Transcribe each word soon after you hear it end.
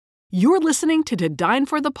You're listening to Dine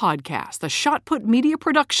for the Podcast, a Shot Put Media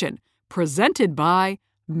production, presented by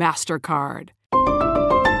MasterCard.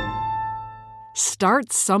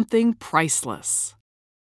 Start something priceless.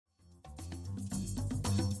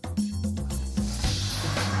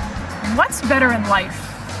 What's better in life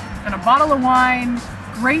than a bottle of wine,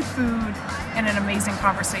 great food, and an amazing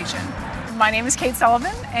conversation? My name is Kate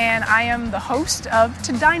Sullivan, and I am the host of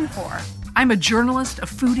To Dine For. I'm a journalist, a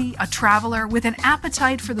foodie, a traveler with an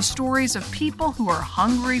appetite for the stories of people who are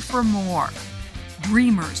hungry for more.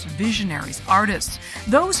 Dreamers, visionaries, artists,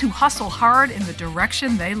 those who hustle hard in the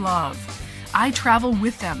direction they love. I travel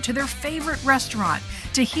with them to their favorite restaurant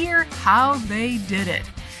to hear how they did it.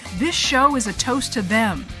 This show is a toast to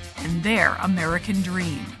them and their American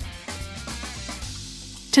dream.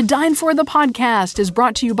 To Dine For the Podcast is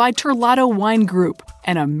brought to you by Terlato Wine Group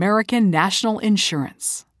and American National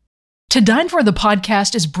Insurance. To Dine For the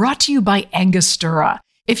Podcast is brought to you by Angostura.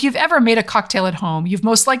 If you've ever made a cocktail at home, you've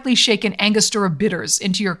most likely shaken Angostura bitters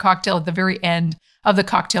into your cocktail at the very end of the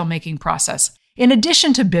cocktail making process. In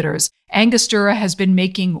addition to bitters, Angostura has been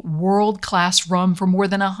making world-class rum for more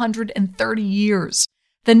than 130 years.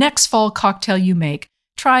 The next fall cocktail you make,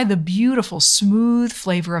 try the beautiful, smooth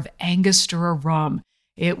flavor of Angostura rum.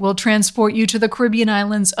 It will transport you to the Caribbean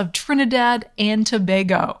islands of Trinidad and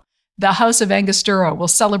Tobago. The House of Angostura will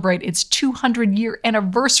celebrate its 200-year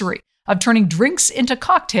anniversary of turning drinks into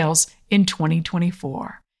cocktails in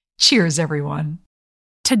 2024. Cheers, everyone.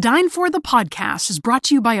 To Dine For the Podcast is brought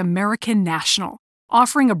to you by American National,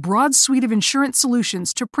 offering a broad suite of insurance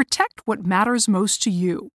solutions to protect what matters most to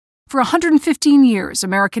you. For 115 years,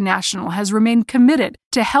 American National has remained committed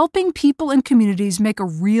to helping people and communities make a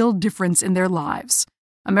real difference in their lives.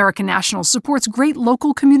 American National supports great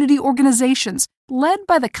local community organizations led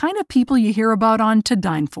by the kind of people you hear about on To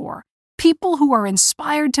Dine For. People who are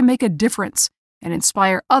inspired to make a difference and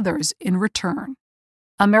inspire others in return.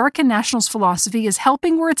 American National's philosophy is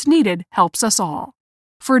helping where it's needed helps us all.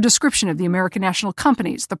 For a description of the American National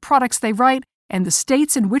companies, the products they write, and the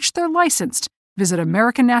states in which they're licensed, visit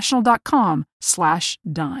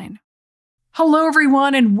americannational.com/dine. Hello,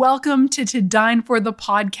 everyone, and welcome to Dine For the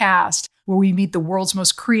Podcast, where we meet the world's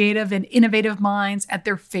most creative and innovative minds at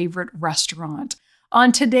their favorite restaurant.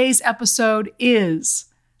 On today's episode is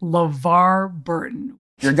LeVar Burton.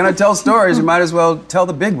 If you're going to tell stories, you might as well tell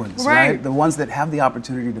the big ones, right? The ones that have the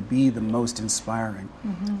opportunity to be the most inspiring,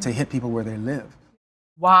 to hit people where they live.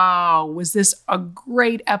 Wow, was this a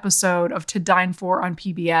great episode of To Dine For on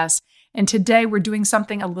PBS? And today we're doing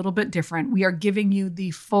something a little bit different. We are giving you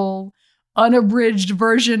the full, unabridged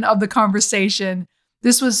version of the conversation.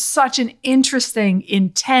 This was such an interesting,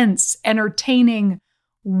 intense, entertaining,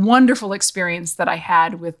 wonderful experience that I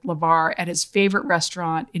had with LeVar at his favorite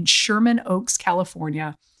restaurant in Sherman Oaks,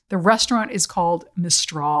 California. The restaurant is called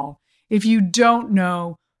Mistral. If you don't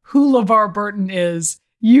know who LeVar Burton is,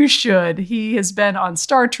 you should. He has been on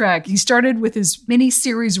Star Trek. He started with his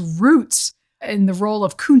miniseries Roots in the role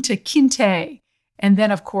of Kunta Kinte. And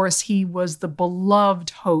then, of course, he was the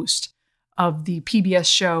beloved host of the PBS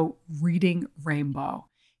show Reading Rainbow.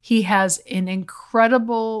 He has an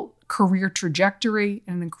incredible career trajectory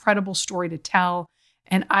and an incredible story to tell.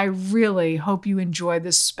 And I really hope you enjoy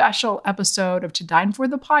this special episode of To Dine For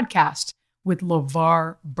the Podcast with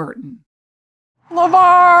LeVar Burton.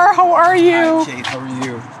 LeVar, how are you? Hi, Kate. How are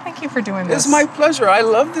you? Thank you for doing this. It's my pleasure. I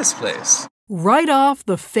love this place. Right off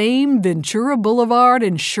the famed Ventura Boulevard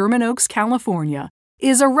in Sherman Oaks, California,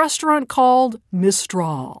 is a restaurant called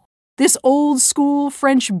Mistral. This old-school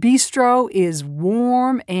French bistro is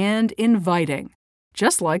warm and inviting,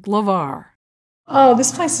 just like LeVar. Oh,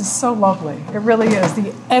 this place is so lovely. It really is.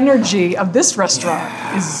 The energy of this restaurant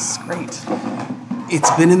is great. It's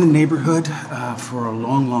been in the neighborhood for a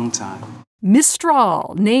long, long time.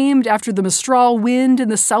 Mistral, named after the Mistral wind in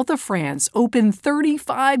the south of France, opened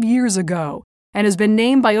 35 years ago and has been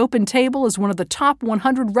named by OpenTable as one of the top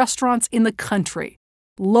 100 restaurants in the country.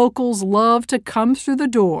 Locals love to come through the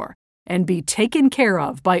door and be taken care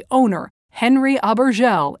of by owner Henry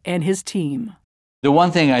Abergel and his team. The one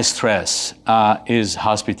thing I stress is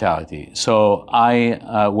hospitality. So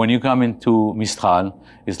when you come into Mistral,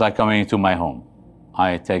 it's like coming into my home.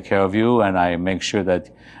 I take care of you and I make sure that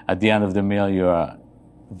at the end of the meal you're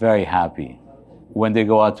very happy. When they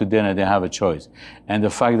go out to dinner, they have a choice. And the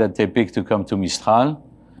fact that they pick to come to Mistral,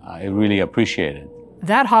 I really appreciate it.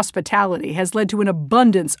 That hospitality has led to an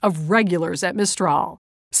abundance of regulars at Mistral,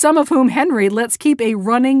 some of whom Henry lets keep a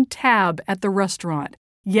running tab at the restaurant.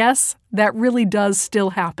 Yes, that really does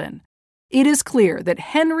still happen. It is clear that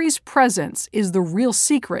Henry's presence is the real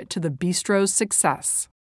secret to the bistro's success.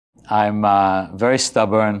 I'm very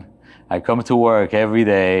stubborn. I come to work every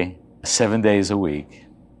day 7 days a week.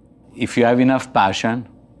 If you have enough passion,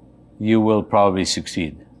 you will probably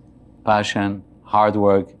succeed. Passion, hard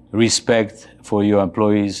work, respect for your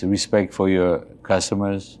employees, respect for your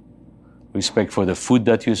customers, respect for the food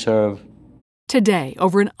that you serve. Today,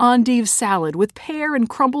 over an endive salad with pear and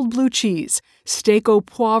crumbled blue cheese, steak au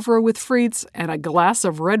poivre with frites, and a glass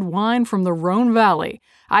of red wine from the Rhone Valley,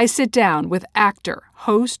 I sit down with actor,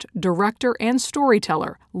 host, director, and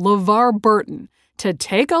storyteller LeVar Burton to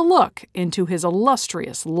take a look into his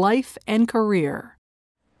illustrious life and career.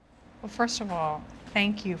 Well, first of all,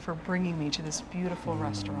 thank you for bringing me to this beautiful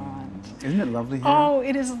restaurant. Isn't it lovely here? Oh,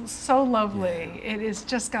 it is so lovely. It has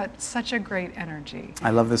just got such a great energy.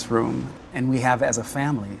 I love this room. And we have, as a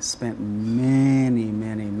family, spent many,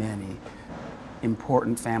 many, many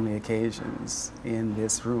important family occasions in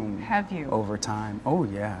this room. Have you? Over time. Oh,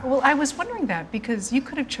 yeah. Well, I was wondering that because you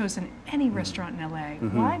could have chosen any restaurant in LA.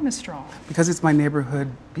 Why Mistral? Because it's my neighborhood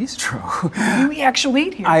bistro. You actually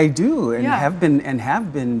eat here. I do, and Yeah. have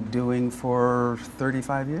been doing for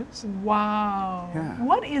 35 years. Wow. Yeah.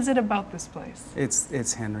 What is it about this place?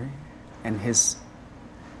 It's Henry and his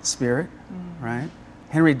spirit, right?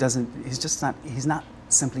 Henry he's not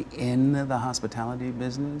simply in the hospitality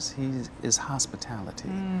business, he is hospitality,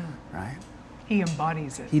 right? He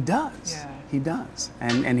embodies it. He does. Yeah. He does.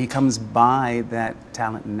 And he comes by that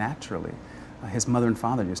talent naturally. His mother and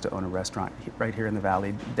father used to own a restaurant right here in the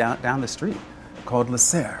valley, down the street, called Le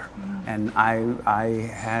Serre. And I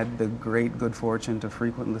had the great good fortune to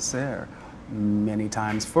frequent Le Serre many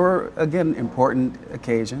times for, again, important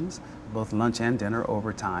occasions, both lunch and dinner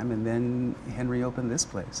over time. And then Henry opened this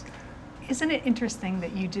place. Isn't it interesting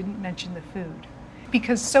that you didn't mention the food?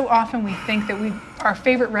 Because so often we think that our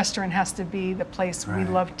favorite restaurant has to be the place we Right.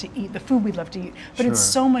 love to eat, the food we love to eat. But it's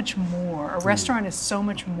Sure. so much more. A restaurant is so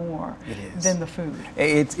much more It is. than the food.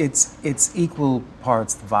 It's equal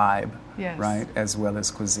parts vibe, Yes. right, as well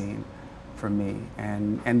as cuisine for me.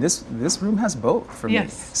 And this room has both for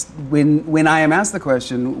Yes. me. When I am asked the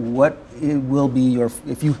question, what will be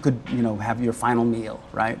if you could, have your final meal,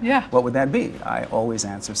 right? Yeah. What would that be? I always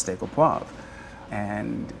answer steak au poivre.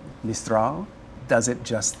 And Mistral does it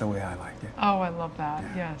just the way I like it. Oh, I love that.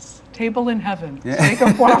 Yes. Table in heaven. Yeah. Steak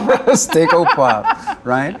au poivre. Steak au poivre,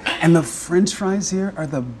 right? And the French fries here are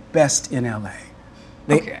the best in LA.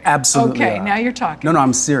 They absolutely Okay, are. now you're talking. No,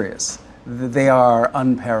 I'm serious. They are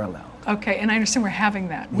unparalleled. Okay, and I understand we're having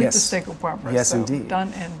that with the Yes. steak au poivre. Yes, so indeed.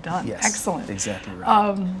 Done and done. Yes, Excellent. exactly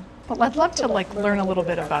right. But I'd love to learn a little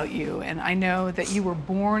bit about you. And I know that you were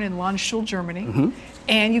born in Landstuhl, Germany,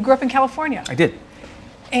 and you grew up in California. I did.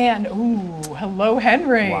 And hello,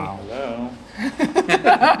 Henry. Wow. Hello.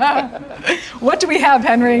 What do we have,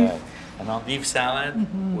 Henry? An endive salad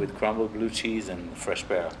with crumbled blue cheese and fresh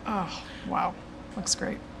pear. Oh, wow, looks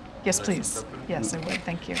great. Yes, please. Yes, I would.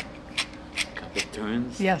 Thank you. Couple of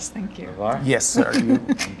turns. Yes, thank you. Yes, sir.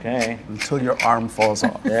 Okay. Until your arm falls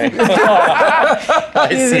off. There you go. I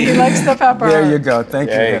see. He likes the pepper. There you go. Thank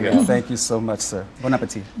you, There you Henry. go. Thank you so much, sir. Bon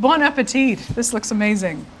appetit. Bon appetit. This looks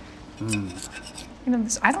amazing.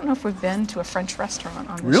 I don't know if we've been to a French restaurant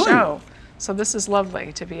on the Really? show. So this is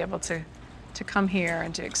lovely to be able to come here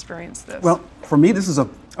and to experience this. Well, for me, this is a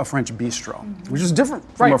French bistro, which is different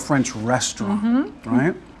from a Right. French restaurant,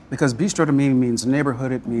 right? Because bistro to me means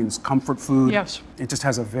neighborhood, it means comfort food. Yes. It just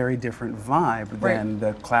has a very different vibe Right. than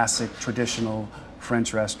the classic, traditional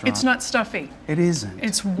French restaurant. it's not stuffy. It isn't.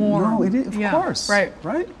 It's warm. No, it is, of Yeah, course. right.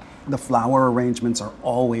 Right? The flower arrangements are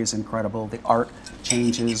always incredible. The art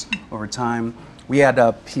changes over time. We had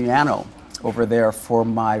a piano over there for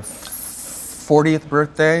my 40th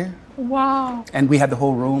birthday, Wow. and we had the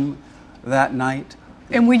whole room that night.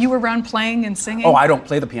 And were you around playing and singing? Oh, I don't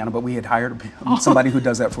play the piano, but we had hired somebody who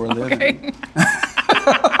does that for a living. Okay.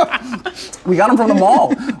 We got him from the mall.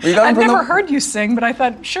 We got him I've from never heard you sing, but I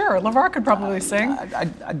thought, sure, LeVar could probably sing.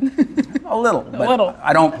 a little, but little.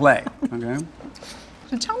 I don't play. Okay.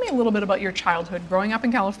 So tell me a little bit about your childhood, growing up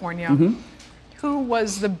in California. Mm-hmm. Who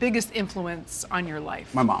was the biggest influence on your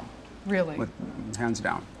life? My mom, Really? hands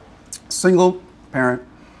down. Single parent,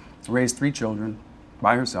 raised 3 children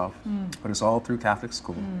by herself, but it's all through Catholic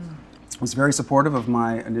school. Was very supportive of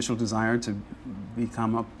my initial desire to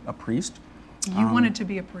become a priest. You wanted to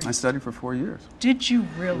be a priest. I studied for 4 years. Did you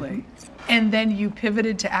really? And then you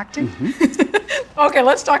pivoted to acting? Mm-hmm. Okay,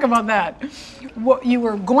 let's talk about that. You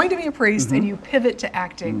were going to be a priest and you pivot to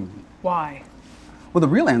acting. Why? Well, the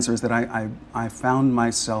real answer is that I found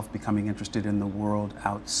myself becoming interested in the world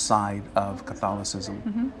outside of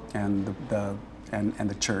Catholicism and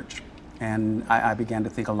the church. And I began to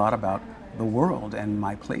think a lot about the world and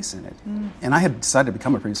my place in it. And I had decided to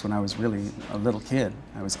become a priest when I was really a little kid.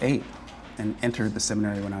 I was 8. and entered the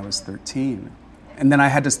seminary when I was 13. And then I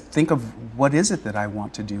had to think of what is it that I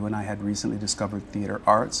want to do, and I had recently discovered theater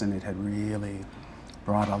arts, and it had really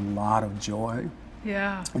brought a lot of joy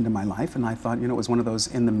into my life. And I thought, it was one of those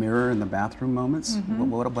in the mirror in the bathroom moments.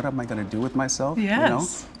 What am I going to do with myself?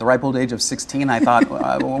 Yes. The ripe old age of 16, I thought, what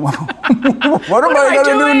am I going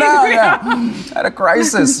to do now? Yeah. I had a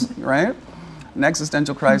crisis, right? An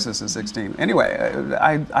existential crisis at 16. Anyway,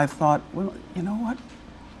 I thought, well, you know what?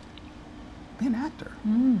 Be an actor.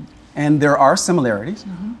 And there are similarities.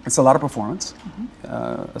 It's a lot of performance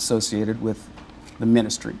associated with the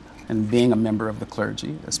ministry and being a member of the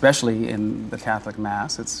clergy, especially in the Catholic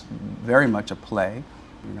Mass. It's very much a play.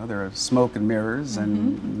 There are smoke and mirrors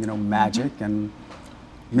and, magic and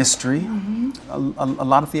mystery, a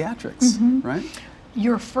lot of theatrics, right?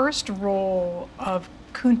 Your first role of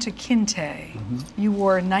Kunta Kinte, you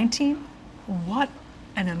were 19. What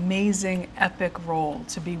an amazing, epic role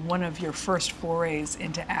to be one of your first forays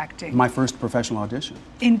into acting. My first professional audition.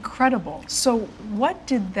 Incredible. So what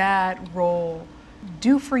did that role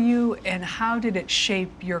do for you, and how did it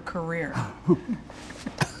shape your career?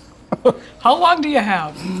 How long do you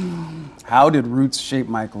have? How did Roots shape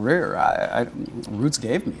my career? Roots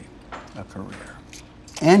gave me a career.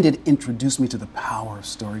 And it introduced me to the power of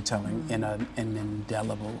storytelling in an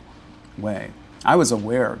indelible way. I was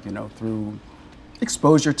aware, through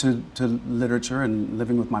exposure to literature and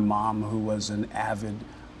living with my mom, who was an avid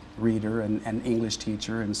reader and English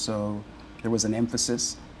teacher, and so there was an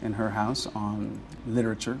emphasis in her house on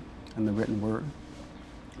literature and the written word.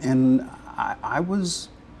 And I was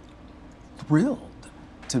thrilled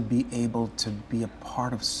to be able to be a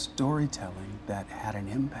part of storytelling that had an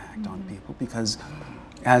impact on people, because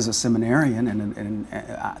as a seminarian, and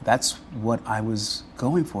that's what I was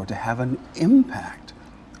going for, to have an impact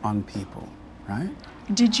on people, right?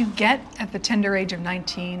 Did you get, at the tender age of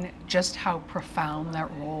 19, just how profound that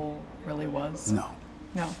role really was? No.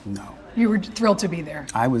 No. You were thrilled to be there.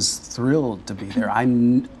 I was thrilled to be there. I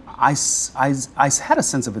had a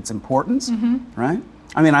sense of its importance, right?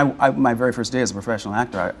 I mean, my very first day as a professional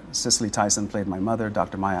actor, Cicely Tyson played my mother,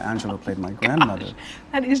 Dr. Maya Angelou played my grandmother. Gosh,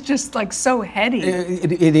 that is just like so heady.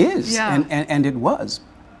 It is, and it was.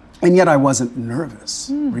 And yet I wasn't nervous,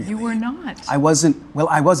 really. You were not. I was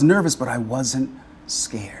nervous, but I wasn't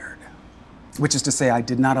scared. Which is to say, I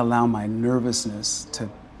did not allow my nervousness to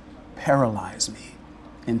paralyze me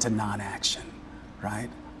into non-action, right?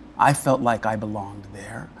 I felt like I belonged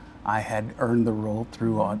there. I had earned the role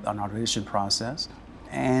through an audition process.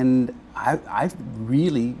 And I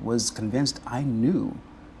really was convinced I knew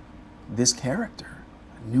this character.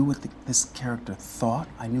 I knew what this character thought.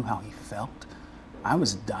 I knew how he felt. I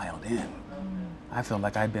was dialed in. I felt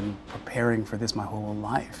like I'd been preparing for this my whole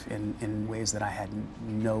life in ways that I had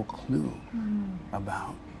no clue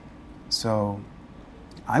about. So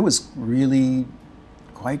I was really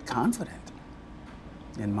quite confident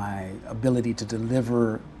in my ability to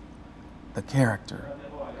deliver the character,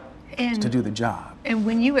 to do the job. And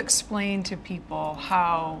when you explain to people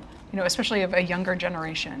how, especially of a younger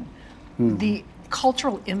generation, the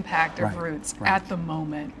cultural impact of Roots at the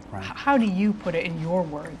moment, how do you put it in your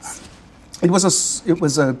words? It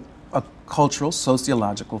was a cultural,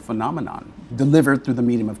 sociological phenomenon delivered through the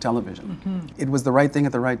medium of television. It was the right thing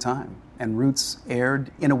at the right time, and Roots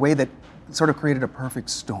aired in a way that sort of created a perfect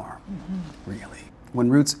storm, really. When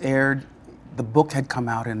Roots aired, the book had come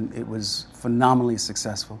out and it was phenomenally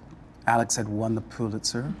successful. Alex had won the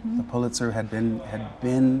Pulitzer. The Pulitzer had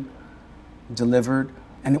been delivered,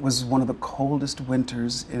 and it was one of the coldest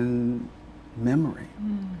winters in memory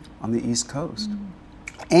on the East Coast.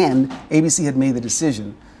 And ABC had made the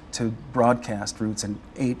decision to broadcast Roots in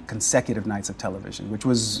 8 consecutive nights of television, which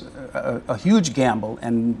was a huge gamble,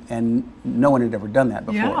 and no one had ever done that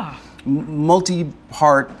before. Yeah.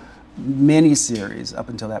 Multi-part miniseries up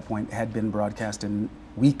until that point had been broadcast in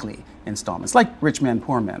weekly installments, like Rich Man,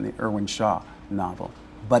 Poor Man, the Irwin Shaw novel.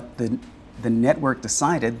 But the network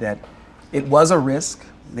decided that it was a risk.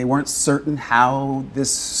 They weren't certain how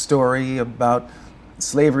this story about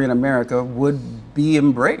slavery in America would be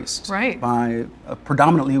embraced by a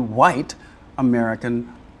predominantly white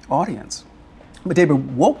American audience. But David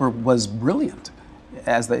Wolper was brilliant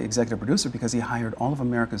as the executive producer, because he hired all of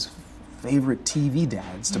America's favorite TV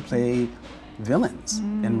dads to play villains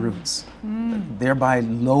in Roots, thereby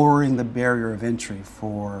lowering the barrier of entry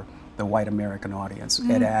for the white American audience.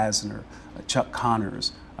 Ed Asner, Chuck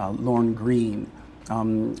Connors, Lorne Greene,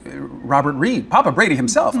 Robert Reed, Papa Brady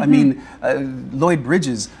himself, I mean, Lloyd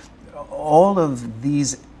Bridges, all of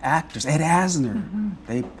these actors, Ed Asner,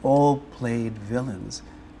 they all played villains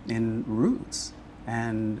in Roots.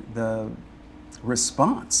 And the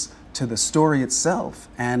response to the story itself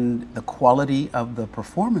and the quality of the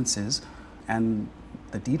performances and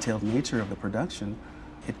the detailed nature of the production,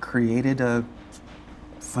 it created a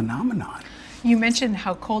phenomenon. You mentioned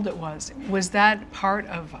how cold it was. Was that part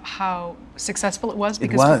of how successful it was?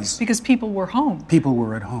 It was. Because people were home. People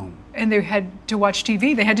were at home. And they had to watch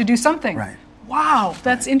TV. They had to do something. Right. Wow,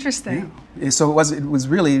 that's interesting. Yeah. So it was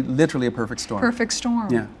really literally a perfect storm. Perfect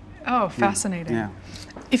storm. Yeah. Oh, fascinating. Yeah.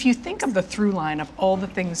 If you think of the through line of all the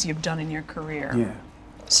things you've done in your career, Yeah.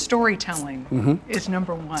 storytelling is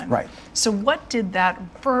number one. Right. So what did that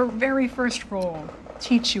very first role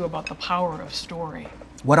teach you about the power of story?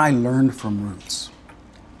 What I learned from Roots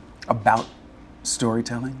about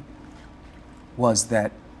storytelling was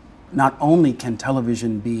that not only can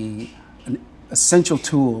television be an essential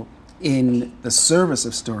tool in the service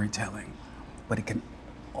of storytelling, but it can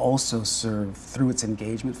also serve through its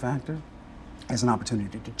engagement factor as an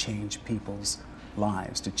opportunity to change people's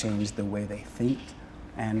lives, to change the way they think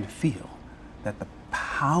and feel. That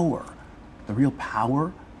the real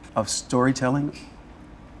power of storytelling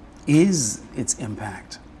is its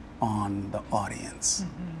impact on the audience.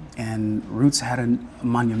 And Roots had a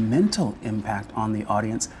monumental impact on the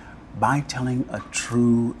audience by telling a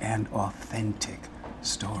true and authentic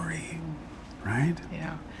story, right?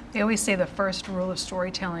 Yeah. They always say the first rule of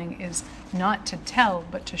storytelling is not to tell,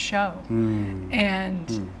 but to show.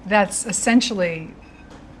 And that's essentially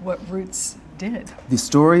what Roots did. The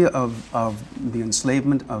story of the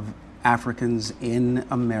enslavement of Africans in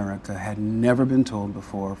America had never been told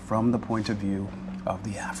before from the point of view of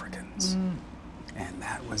the Africans. And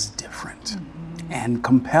that was different and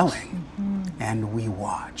compelling. And we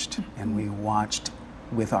watched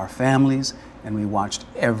with our families, and we watched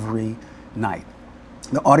every night.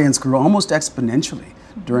 The audience grew almost exponentially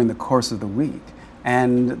during the course of the week.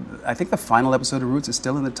 And I think the final episode of Roots is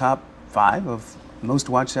still in the top 5 of most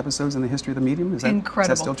watched episodes in the history of the medium. Is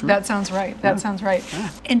that still true? That sounds right. That sounds right.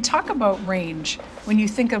 Yeah. And talk about range. When you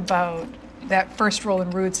think about that first role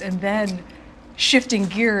in Roots and then shifting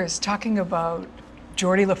gears, talking about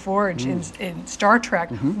Geordie LaForge in Star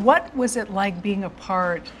Trek, what was it like being a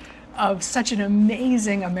part of such an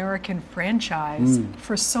amazing American franchise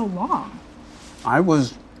for so long? I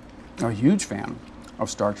was a huge fan of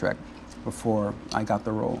Star Trek before I got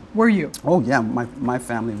the role. Were you? Oh yeah, my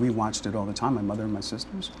family, we watched it all the time, my mother and my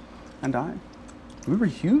sisters and I. We were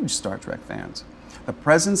huge Star Trek fans. The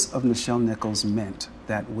presence of Nichelle Nichols meant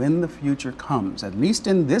that when the future comes, at least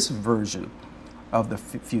in this version of the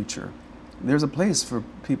future, there's a place for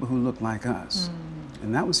people who look like us.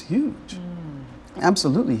 And that was huge,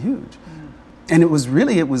 absolutely huge. And it was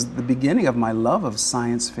the beginning of my love of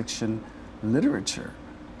science fiction literature,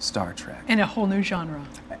 Star Trek. In a whole new genre.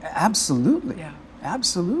 Absolutely. Yeah.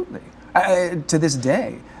 Absolutely. To this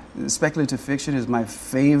day, speculative fiction is my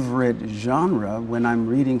favorite genre when I'm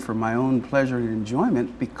reading for my own pleasure and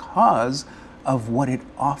enjoyment because of what it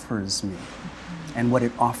offers me and what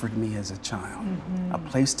it offered me as a child. A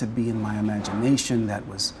place to be in my imagination that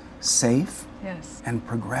was safe and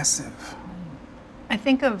progressive. I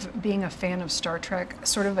think of being a fan of Star Trek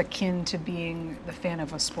sort of akin to being the fan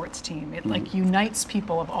of a sports team. It like unites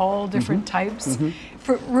people of all different types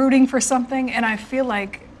for rooting for something, and I feel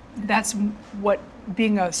like that's what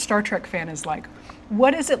being a Star Trek fan is like.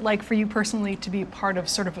 What is it like for you personally to be part of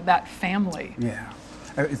sort of that family? Yeah,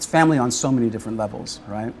 it's family on so many different levels,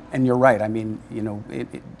 right? And you're right, I mean, you know,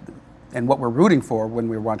 and what we're rooting for when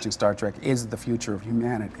we're watching Star Trek is the future of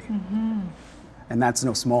humanity. And that's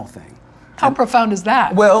no small thing. How profound is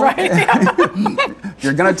that? Well, right?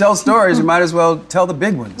 you're going to tell stories, you might as well tell the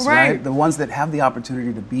big ones, Right. The ones that have the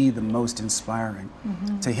opportunity to be the most inspiring,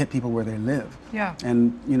 to hit people where they live. Yeah.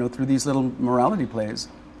 And, you know, through these little morality plays,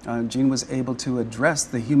 Gene was able to address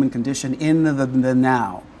the human condition in the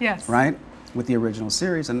now. Yes. Right? With the original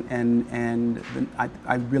series, and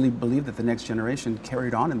I really believe that the next generation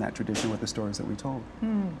carried on in that tradition with the stories that we told.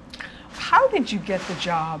 How did you get the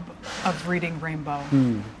job of reading Rainbow?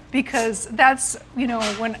 Because that's, you know,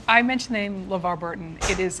 when I mention the name LeVar Burton,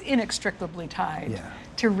 it is inextricably tied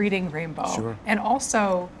to reading Rainbow. Sure. And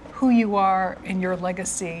also who you are and your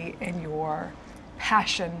legacy and your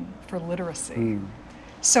passion for literacy.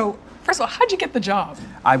 So, first of all, how'd you get the job?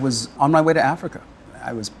 I was on my way to Africa.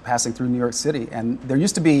 I was passing through New York City, and there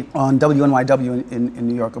used to be on WNYW in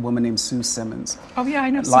New York a woman named Sue Simmons. Oh yeah, I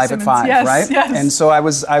know Sue Live Simmons. at 5, yes, right? Yes. And so I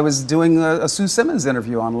was doing a Sue Simmons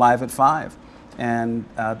interview on Live at 5, and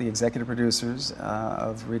the executive producers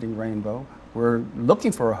of Reading Rainbow were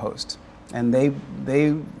looking for a host, and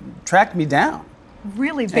they tracked me down.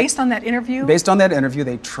 Really, based on that interview? Based on that interview,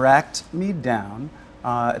 they tracked me down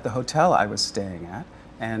at the hotel I was staying at,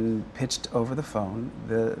 and pitched over the phone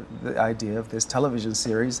the idea of this television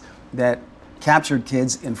series that captured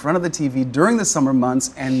kids in front of the TV during the summer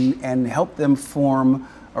months and helped them form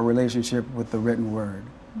a relationship with the written word,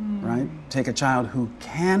 right? Take a child who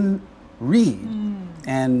can read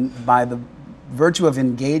and by the virtue of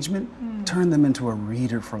engagement, turn them into a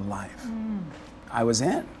reader for life. I was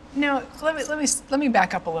in. Now, let me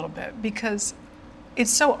back up a little bit, because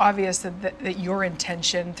it's so obvious that your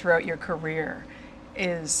intention throughout your career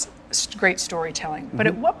is great storytelling. But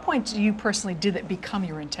at what point do you personally did it become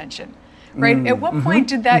your intention? Right? At what point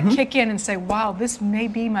did that kick in and say, wow, this may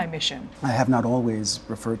be my mission? I have not always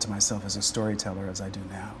referred to myself as a storyteller as I do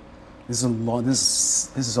now. This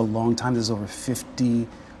is a long time. This is over 50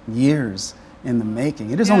 years in the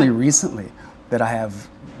making. It is only recently that I have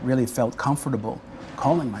really felt comfortable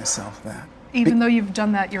calling myself that. Even though you've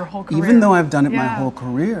done that your whole career? Even though I've done it my whole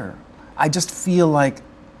career. I just feel like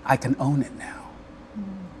I can own it now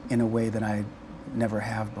in a way that I never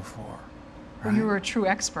have before. Right? Well, you were a true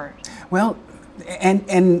expert. Well,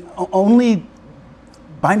 and only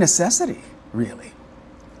by necessity, really.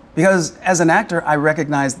 Because as an actor, I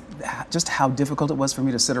recognized just how difficult it was for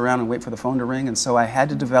me to sit around and wait for the phone to ring, and so I had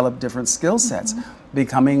to develop different skill sets.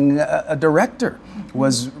 Becoming a director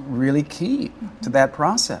was really key to that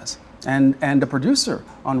process, and a producer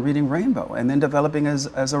on Reading Rainbow, and then developing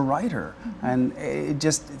as a writer. And it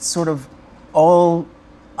sort of all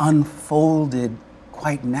unfolded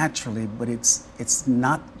quite naturally, but it's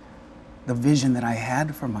not the vision that I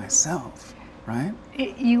had for myself. Right?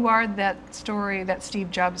 You are that story, that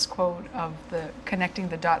Steve Jobs quote of the connecting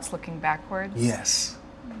the dots looking backwards. Yes.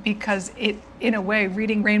 Because it, in a way,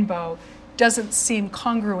 Reading Rainbow doesn't seem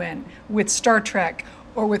congruent with Star Trek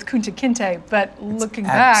or with Kunta Kinte, but looking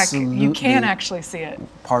back, you can actually see it.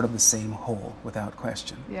 Part of the same whole, without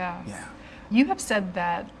question. Yeah. Yeah. You have said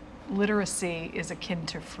that literacy is akin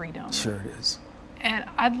to freedom. Sure it is. And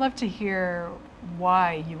I'd love to hear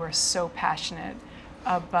why you are so passionate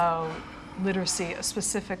about literacy,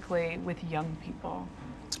 specifically with young people.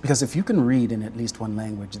 Because if you can read in at least one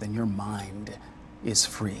language, then your mind is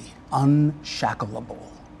free, unshackleable,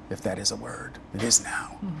 if that is a word. It is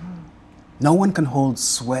now. No one can hold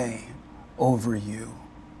sway over you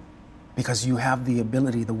because you have the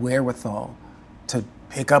ability, the wherewithal to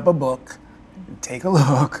pick up a book, and take a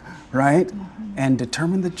look, right? And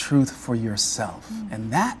determine the truth for yourself.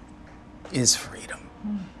 And that is freedom,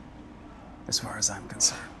 as far as I'm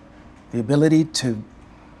concerned. The ability to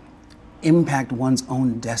impact one's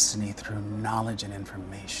own destiny through knowledge and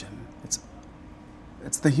information.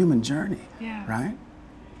 It's the human journey, right?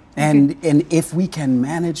 And if we can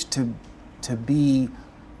manage to be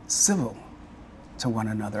civil to one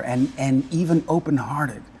another and even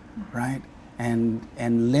open-hearted, right? And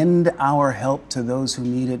lend our help to those who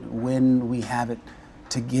need it when we have it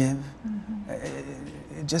to give.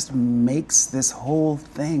 It just makes this whole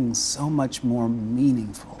thing so much more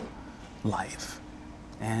meaningful. Life.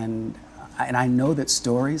 And I know that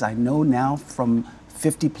stories, I know now from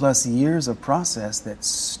 50 plus years of process that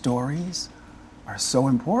stories are so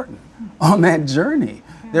important on that journey.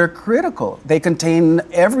 They're critical. They contain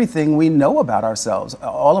everything we know about ourselves,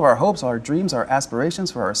 all of our hopes, our dreams, our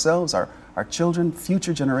aspirations for ourselves, our children,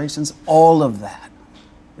 future generations, all of that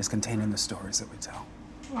is contained in the stories that we tell.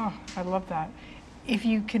 Oh, I love that. If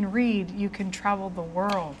you can read, you can travel the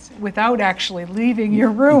world without actually leaving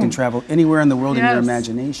your room. You can travel anywhere in the world in your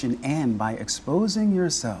imagination, and by exposing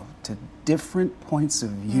yourself to different points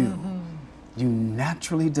of view, you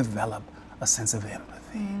naturally develop a sense of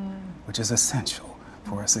empathy, which is essential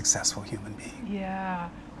for a successful human being. Yeah.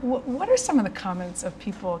 What are some of the comments of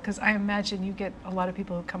people? Because I imagine you get a lot of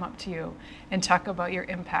people who come up to you and talk about your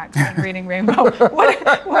impact on Reading Rainbow.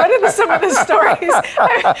 What are some of the stories?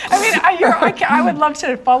 I would love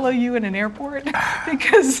to follow you in an airport,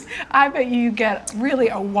 because I bet you get really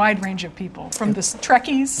a wide range of people, from the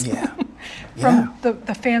Trekkies, from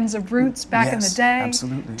the fans of Roots back in the day,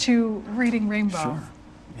 absolutely, to Reading Rainbow. Sure.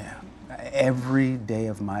 Yeah. Every day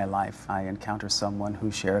of my life, I encounter someone who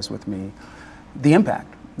shares with me the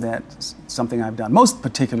impact that something I've done, most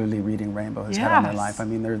particularly Reading Rainbow, has had on their life. I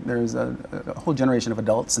mean, there's a whole generation of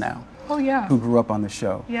adults now who grew up on the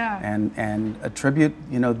show, and attribute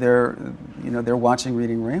they're watching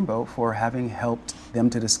Reading Rainbow for having helped them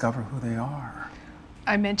to discover who they are.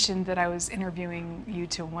 I mentioned that I was interviewing you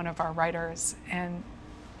to one of our writers, and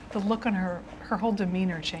the look on her whole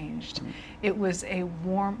demeanor changed. It was a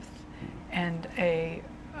warmth and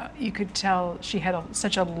you could tell she had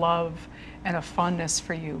such a love and a fondness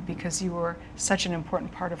for you, because you were such an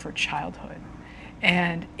important part of her childhood.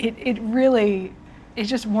 And it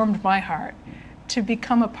just warmed my heart to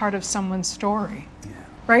become a part of someone's story.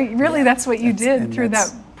 Right? Really, that's what you did through that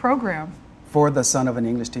that's program. For the son of an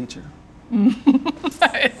English teacher.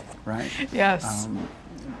 Right? Yes.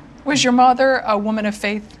 Was your mother a woman of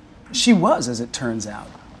faith? She was, as it turns out.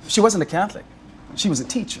 She wasn't a Catholic. She was a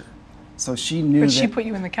teacher. So she knew But she put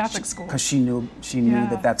you in the Catholic school. Because she knew Yeah.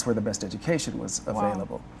 that that's where the best education was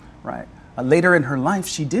available. Right. Later in her life,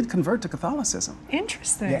 she did convert to Catholicism.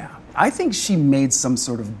 Interesting. Yeah. I think she made some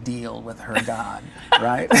sort of deal with her God,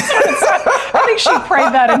 right? I think she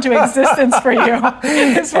prayed that into existence for you.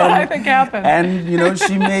 That's what I think happened. And,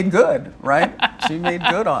 she made good, right? She made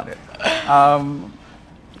good on it.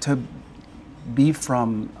 To be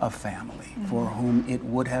from a family for whom it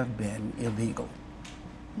would have been illegal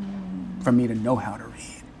for me to know how to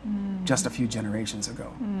read just a few generations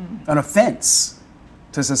ago. An offense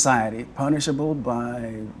to society, punishable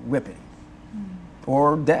by whipping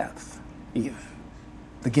or death, even.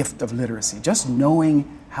 The gift of literacy, just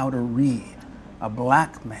knowing how to read. A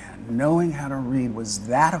black man knowing how to read was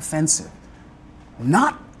that offensive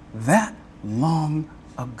not that long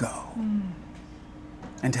ago.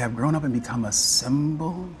 And to have grown up and become a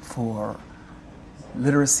symbol for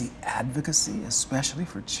literacy advocacy, especially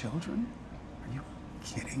for children? Are you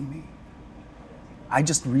kidding me? I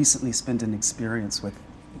just recently spent an experience with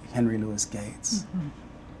Henry Louis Gates,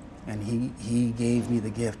 and he gave me the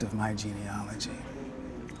gift of my genealogy.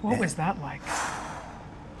 What was that like?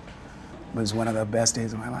 It was one of the best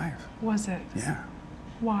days of my life. Was it? Yeah.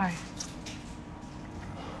 Why?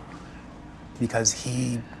 Because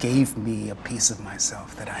he gave me a piece of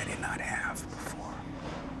myself that I did not have before.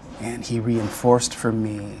 And he reinforced for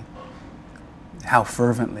me how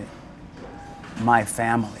fervently my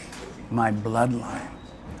family, my bloodline,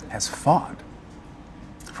 has fought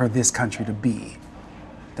for this country to be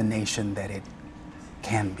the nation that it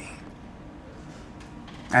can be.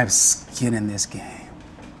 I have skin in this game,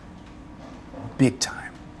 big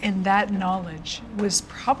time. And that knowledge was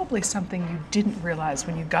probably something you didn't realize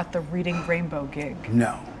when you got the Reading Rainbow gig.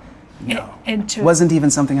 No. And wasn't even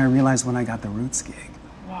something I realized when I got the Roots gig.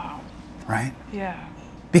 Wow. Right? Yeah.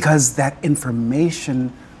 Because that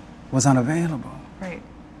information was unavailable. Right.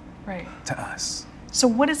 To us. So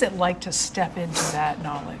what is it like to step into that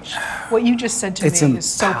knowledge? What you just said to me is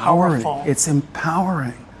so powerful. It's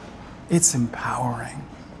empowering. It's empowering.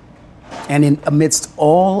 And amidst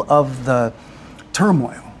all of the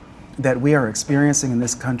turmoil that we are experiencing in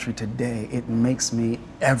this country today, it makes me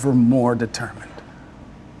ever more determined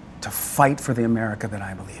to fight for the America that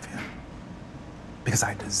I believe in. Because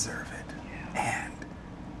I deserve it. Yeah. And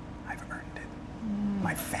I've earned it.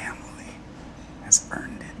 My family has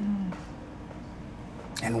earned it.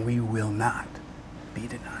 And we will not be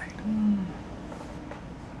denied.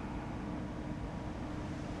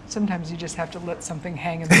 Sometimes you just have to let something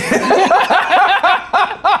hang in the air.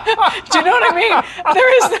 Do you know what I mean?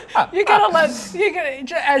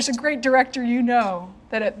 As a great director, you know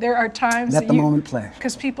that there are times let the moment play.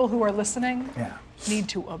 Because people who are listening need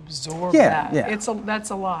to absorb that. Yeah.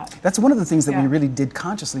 That's a lot. That's one of the things that we really did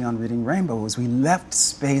consciously on Reading Rainbow was we left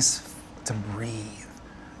space to breathe,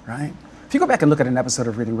 right? If you go back and look at an episode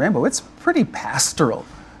of Reading Rainbow, it's pretty pastoral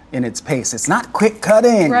in its pace. It's not quick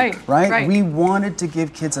cutting, right? We wanted to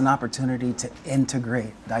give kids an opportunity to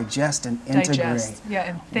integrate, digest and integrate.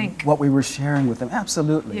 And think. What we were sharing with them,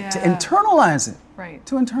 absolutely. Yeah. To internalize it. Right.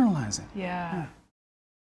 To internalize it. Yeah.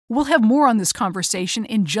 We'll have more on this conversation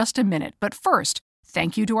in just a minute, but first,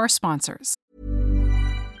 thank you to our sponsors.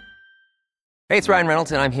 Hey, it's Ryan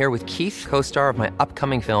Reynolds, and I'm here with Keith, co-star of my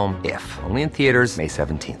upcoming film, If, only in theaters May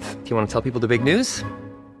 17th. Do you want to tell people the big news?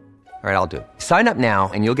 All right, I'll do it. Sign up now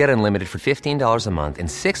and you'll get unlimited for $15 a month and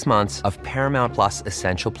 6 months of Paramount Plus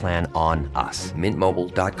Essential Plan on us.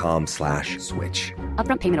 MintMobile.com/switch.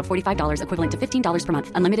 Upfront payment of $45 equivalent to $15 per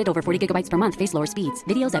month. Unlimited over 40 gigabytes per month. Face lower speeds.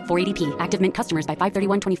 Videos at 480p. Active Mint customers by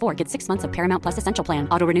 531.24 get 6 months of Paramount Plus Essential Plan.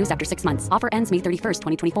 Auto renews after 6 months. Offer ends May 31st,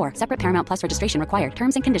 2024. Separate Paramount Plus registration required.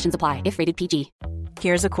 Terms and conditions apply if rated PG.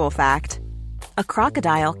 Here's a cool fact. A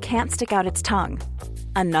crocodile can't stick out its tongue.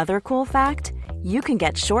 Another cool fact, you can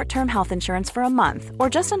get short-term health insurance for a month or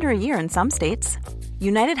just under a year in some states.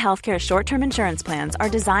 United Healthcare short-term insurance plans are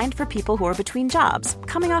designed for people who are between jobs,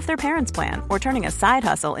 coming off their parents' plan, or turning a side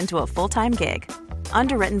hustle into a full-time gig.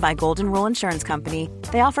 Underwritten by Golden Rule Insurance Company,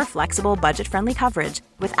 they offer flexible, budget-friendly coverage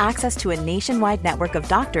with access to a nationwide network of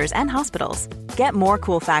doctors and hospitals. Get more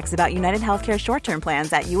cool facts about United Healthcare short-term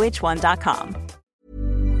plans at uh1.com.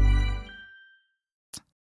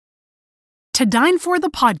 To Dine For the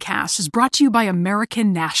podcast is brought to you by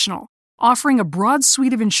American National, offering a broad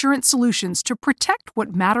suite of insurance solutions to protect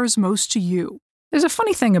what matters most to you. There's a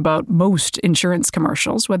funny thing about most insurance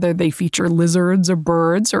commercials, whether they feature lizards or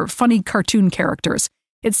birds or funny cartoon characters.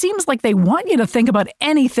 It seems like they want you to think about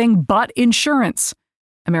anything but insurance.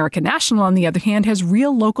 American National, on the other hand, has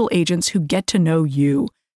real local agents who get to know you,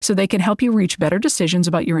 so they can help you reach better decisions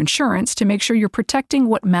about your insurance to make sure you're protecting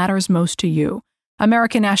what matters most to you.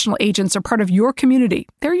 American National agents are part of your community.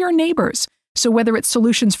 They're your neighbors. So whether it's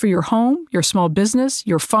solutions for your home, your small business,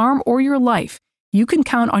 your farm, or your life, you can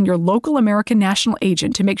count on your local American National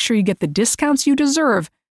agent to make sure you get the discounts you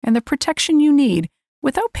deserve and the protection you need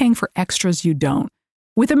without paying for extras you don't.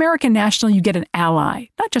 With American National, you get an ally,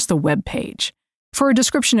 not just a web page. For a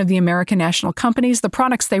description of the American National companies, the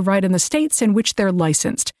products they write, in the states in which they're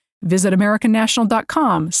licensed, visit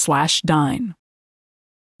americannational.com/dine.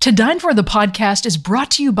 To Dine For the podcast is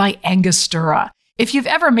brought to you by Angostura. If you've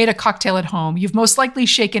ever made a cocktail at home, you've most likely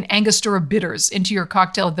shaken Angostura bitters into your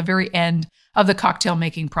cocktail at the very end of the cocktail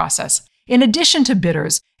making process. In addition to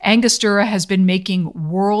bitters, Angostura has been making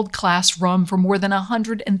world-class rum for more than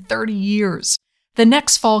 130 years. The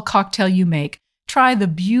next fall cocktail you make, try the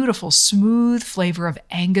beautiful, smooth flavor of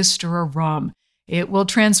Angostura rum. It will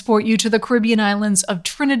transport you to the Caribbean islands of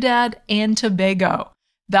Trinidad and Tobago.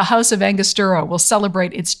 The House of Angostura will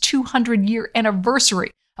celebrate its 200-year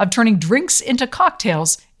anniversary of turning drinks into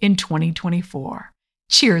cocktails in 2024.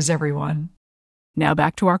 Cheers, everyone. Now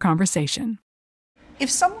back to our conversation. If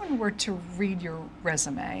someone were to read your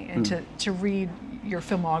resume and to read your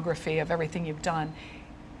filmography of everything you've done,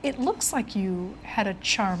 it looks like you had a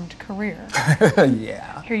charmed career.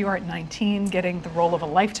 Yeah. Here you are at 19, getting the role of a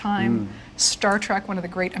lifetime. Star Trek, one of the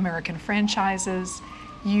great American franchises.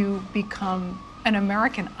 You become an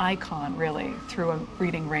American icon, really, through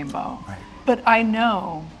Reading Rainbow. Right. But I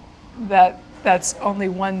know that that's only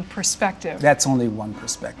one perspective. That's only one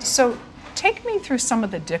perspective. So take me through some of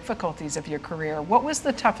the difficulties of your career. What was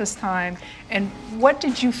the toughest time, and what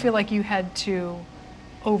did you feel like you had to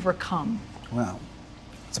overcome? Well,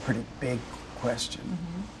 it's a pretty big question.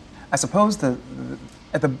 I suppose at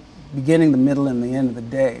the beginning, the middle, and the end of the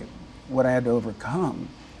day, what I had to overcome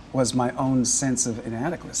was my own sense of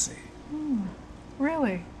inadequacy.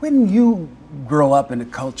 Really? When you grow up in a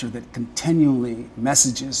culture that continually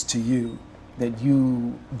messages to you that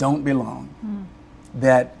you don't belong,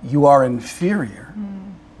 that you are inferior,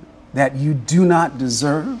 that you do not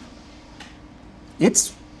deserve,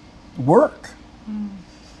 it's work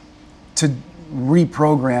to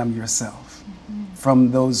reprogram yourself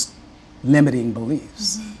from those limiting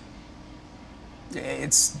beliefs.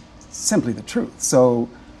 It's simply the truth. So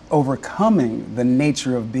overcoming the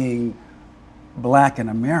nature of being Black in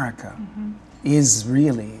America is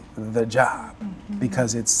really the job,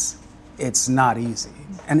 because it's not easy,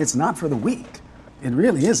 and it's not for the weak. It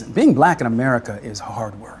really isn't. Being Black in America is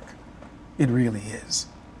hard work. It really is.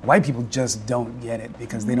 White people just don't get it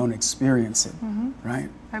because they don't experience it, right?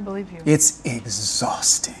 I believe you. It's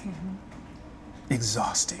exhausting.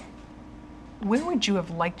 Exhausting. Where would you have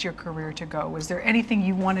liked your career to go? Was there anything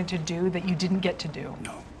you wanted to do that you didn't get to do?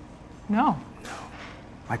 No. No.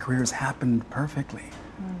 My career's happened perfectly,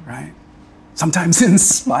 right? Sometimes in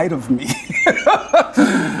spite of me,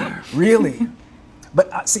 really.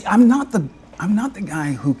 But see, I'm not the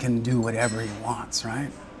guy who can do whatever he wants, right?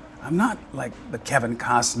 I'm not like the Kevin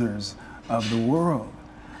Costners of the world.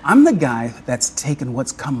 I'm the guy that's taken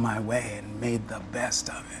what's come my way and made the best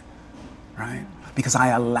of it, right? Because I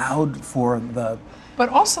allowed for the... But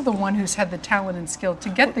also the one who's had the talent and skill to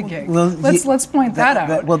get the gig. Well, let's point that out.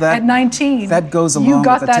 At 19, that goes along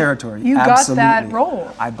with the territory. You Absolutely. got that role.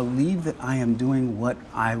 I believe that I am doing what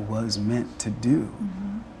I was meant to do,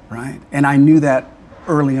 right? And I knew that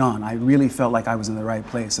early on. I really felt like I was in the right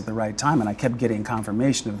place at the right time, and I kept getting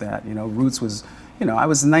confirmation of that. You know, Roots was, I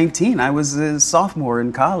was 19. I was a sophomore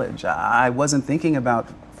in college. I wasn't thinking about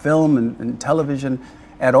film and television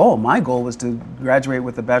at all. My goal was to graduate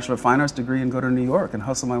with a Bachelor of Fine Arts degree and go to New York and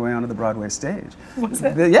hustle my way onto the Broadway stage. Was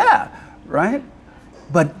it? Yeah, right?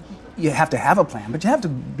 But you have to have a plan, but you have to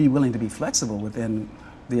be willing to be flexible within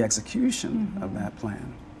the execution of that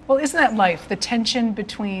plan. Well, isn't that life? The tension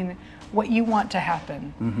between what you want to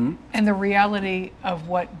happen and the reality of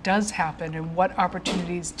what does happen and what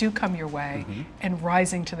opportunities do come your way, and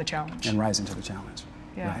rising to the challenge.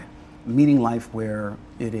 Yeah. Right. Meeting life where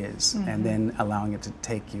it is, and then allowing it to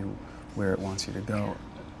take you where it wants you to go.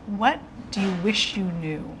 What do you wish you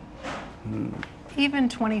knew, even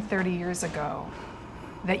 20, 30 years ago,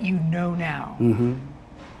 that you know now?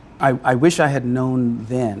 I wish I had known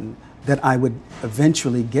then that I would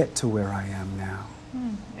eventually get to where I am now.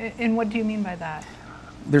 And what do you mean by that?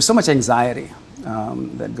 There's so much anxiety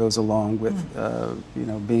that goes along with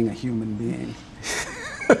being a human being.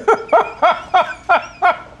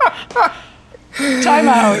 Time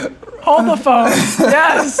out. Hold the phone.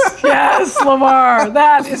 Yes, yes, LeVar.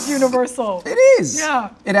 That is universal. It is. Yeah.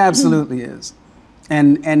 It absolutely is.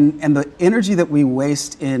 And the energy that we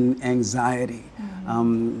waste in anxiety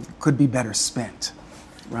could be better spent,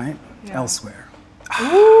 right? Yeah. Elsewhere.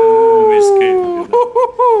 Ooh.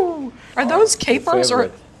 Are those capers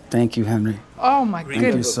or? Thank you, Henry. Oh my Thank you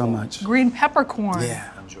goodness. so much. Green peppercorn. Yeah.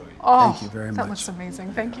 Oh, Thank you very that much. looks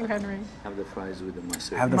amazing. Thank you, Henry. Have the fries with the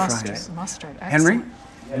mustard. Have the Mustard. fries. Mustard. Henry,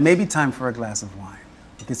 Excellent. maybe time for a glass of wine.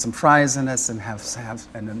 Get some fries in us and have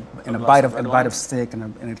a bite of steak and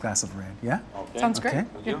a glass of red. Yeah. Sounds great. Okay.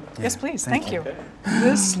 Yeah. Yes, please. Thank Thank you.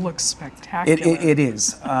 This looks spectacular. It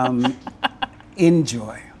is.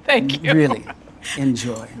 Enjoy. Thank you. Really,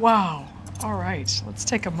 enjoy. Wow. All right. Let's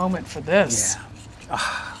take a moment for this. Yeah.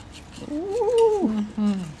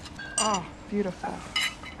 Oh, beautiful.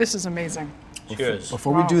 This is amazing. Cheers.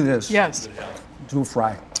 Before we do this, Yes. do a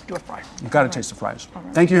fry. Do a fry. You got to taste the fries.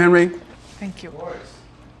 Thank you, Henry. Thank you.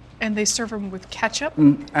 And they serve them with ketchup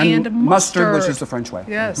And and mustard, which is the French way.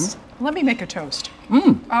 Yes. Let me make a toast.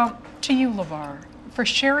 To you, LeVar, for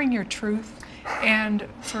sharing your truth and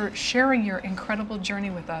for sharing your incredible journey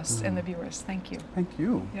with us and the viewers. Thank you. Thank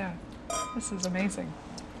you. Yeah. This is amazing.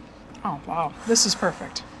 Oh, wow. This is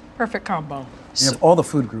perfect. Perfect combo. You have all the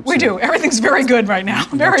food groups. We here. do. Everything's very good right now.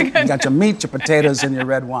 Very You good. got your meat, your potatoes, and your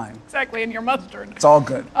red wine. Exactly, and your mustard. It's all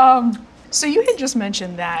good. So you had just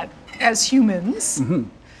mentioned that as humans,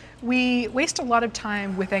 we waste a lot of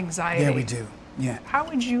time with anxiety. Yeah, we do. Yeah. How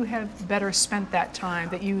would you have better spent that time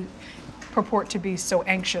that you purport to be so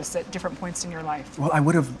anxious at different points in your life? Well,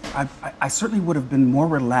 I certainly would have been more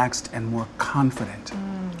relaxed and more confident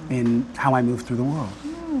in how I move through the world.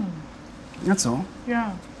 That's all.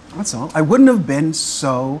 Yeah. That's all. I wouldn't have been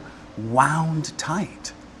so wound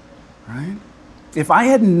tight, right? If I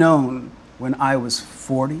had known when I was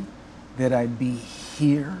 40 that I'd be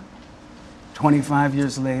here 25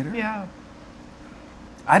 years later, Yeah.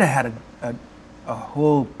 I'd have had a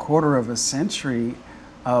whole quarter of a century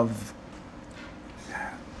of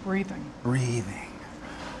Breathing. breathing.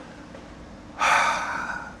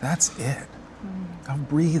 That's it. Of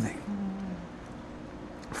breathing.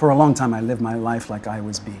 For a long time, I lived my life like I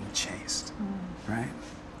was being chased, right?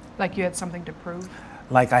 Like you had something to prove.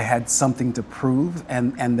 Like I had something to prove,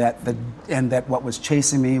 and that what was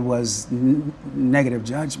chasing me was negative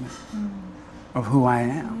judgment of who I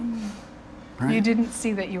am. Right? You didn't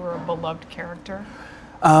see that you were a beloved character.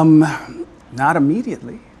 Not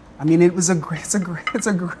immediately. I mean, it's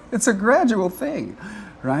a gradual thing,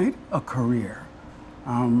 right? A career.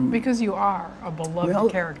 Because you are a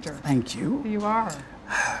beloved character. Thank you. You are.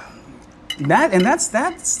 That's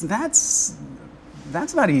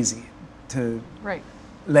not easy to Right.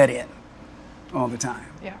 let in all the time.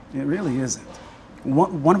 Yeah. It really isn't.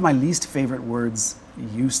 One of my least favorite words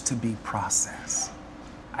used to be process.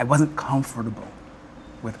 I wasn't comfortable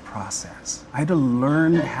with process. I had to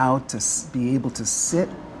learn how to be able to sit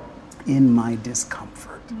in my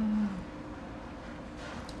discomfort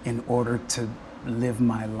in order to live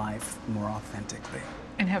my life more authentically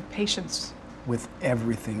And have patience. with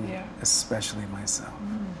everything, Yeah. especially myself.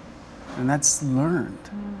 And that's learned.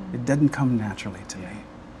 It doesn't come naturally to me.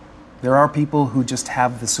 There are people who just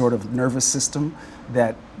have the sort of nervous system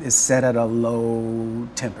that is set at a low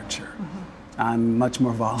temperature. I'm much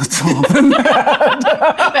more volatile than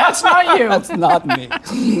that. That's not you. That's not me.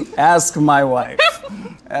 Ask my wife.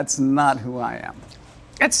 That's not who I am.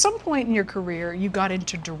 At some point in your career, you got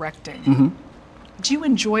into directing. Do you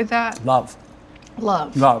enjoy that? Love.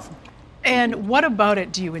 Love. And what about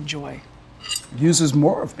it do you enjoy? Uses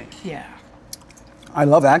more of me. Yeah. I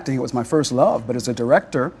love acting. It was my first love. But as a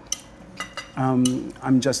director,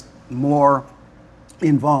 I'm just more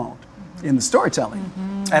involved in the storytelling,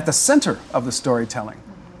 at the center of the storytelling,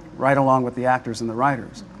 right along with the actors and the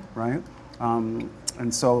writers, right?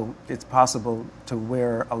 And so it's possible to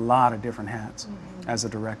wear a lot of different hats as a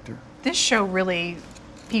director. This show really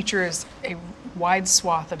features a wide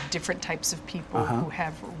swath of different types of people who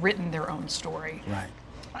have written their own story. Right.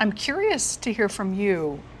 I'm curious to hear from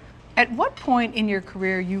you. At what point in your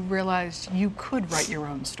career you realized you could write your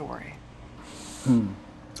own story?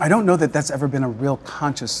 I don't know that that's ever been a real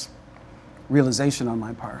conscious realization on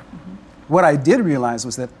my part. What I did realize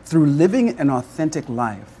was that through living an authentic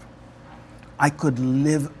life, I could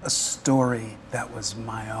live a story that was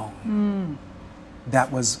my own,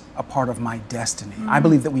 that was a part of my destiny. I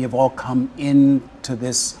believe that we have all come into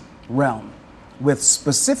this realm with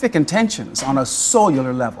specific intentions on a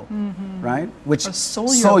cellular level, right? Which A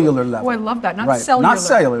cellular level. Oh, I love that. Not right. cellular. Not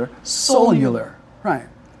cellular, cellular, right?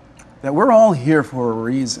 That we're all here for a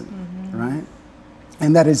reason, right?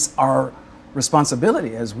 And that is our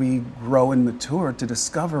responsibility as we grow and mature to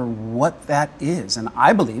discover what that is. And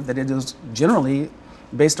I believe that it is generally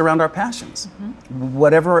based around our passions.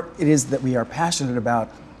 Whatever it is that we are passionate about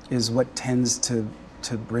is what tends to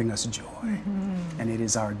bring us joy. And it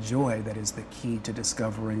is our joy that is the key to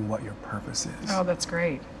discovering what your purpose is. Oh, that's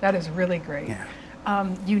great. That is really great.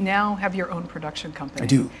 Yeah. You now have your own production company. I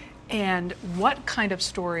do. And what kind of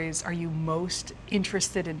stories are you most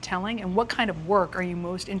interested in telling, and what kind of work are you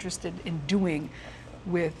most interested in doing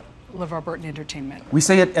with LeVar Burton Entertainment? We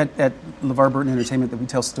say at LeVar Burton Entertainment that we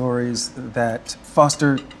tell stories that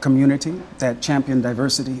foster community, that champion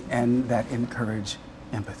diversity, and that encourage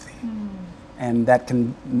empathy. And that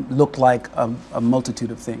can look like a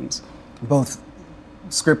multitude of things, both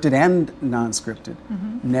scripted and non-scripted,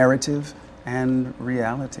 narrative and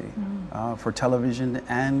reality, for television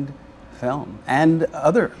and film and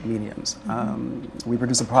other mediums. We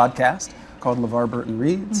produce a podcast called LeVar Burton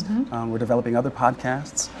Reads. We're developing other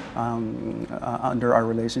podcasts under our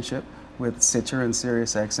relationship with Stitcher and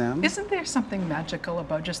SiriusXM. Isn't there something magical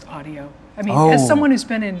about just audio? I mean, as someone who's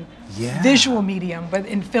been in visual medium, but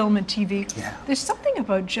in film and TV, there's something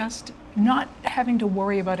about just not having to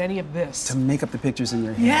worry about any of this. To make up the pictures in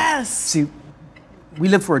your head. Yes. See, we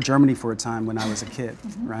lived for Germany for a time when I was a kid,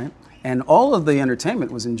 right? And all of the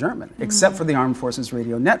entertainment was in German, except for the Armed Forces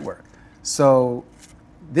Radio Network. So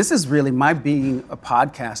this is really, my being a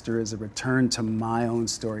podcaster is a return to my own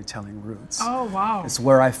storytelling roots. Oh, wow. It's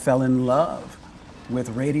where I fell in love with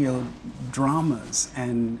radio dramas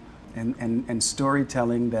and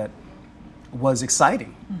storytelling that was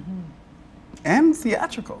exciting and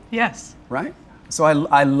theatrical. Yes. Right? So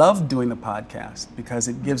I love doing the podcast because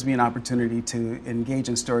it gives me an opportunity to engage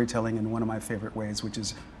in storytelling in one of my favorite ways, which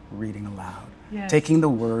is reading aloud. Yes. Taking the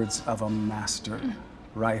words of a master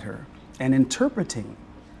writer and interpreting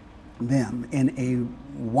them in a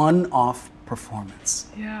one-off performance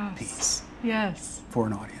piece for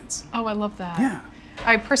an audience. Oh, I love that. Yeah.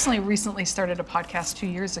 I personally recently started a podcast 2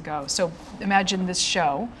 years ago. So imagine this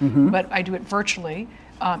show, but I do it virtually.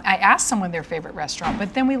 I ask someone their favorite restaurant,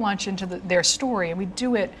 but then we launch into their story and we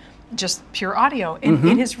do it just pure audio. And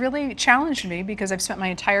it has really challenged me, because I've spent my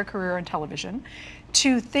entire career on television,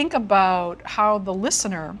 to think about how the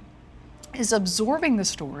listener is absorbing the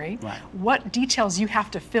story, what details you have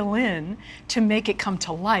to fill in to make it come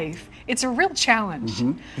to life. It's a real challenge.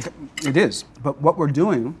 It is. But what we're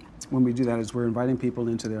doing when we do that is we're inviting people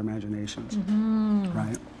into their imaginations,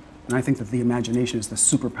 right? And I think that the imagination is the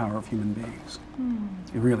superpower of human beings.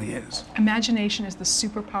 It really is. Imagination is the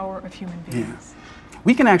superpower of human beings. Yeah.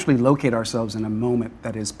 We can actually locate ourselves in a moment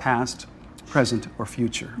that is past, present, or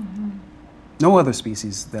future. No other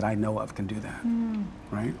species that I know of can do that,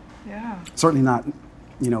 right? Yeah. Certainly not,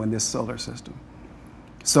 in this solar system.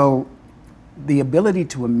 So the ability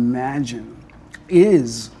to imagine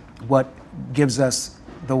is what gives us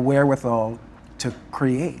the wherewithal to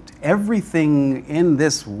create. Everything in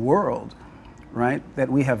this world, right, that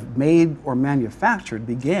we have made or manufactured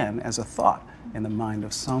began as a thought in the mind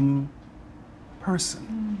of some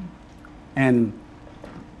person. And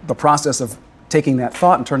the process of taking that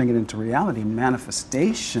thought and turning it into reality,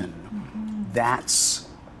 manifestation, that's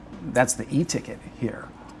the e-ticket here,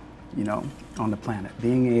 on the planet.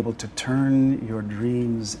 Being able to turn your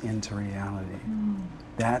dreams into reality.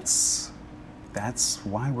 That's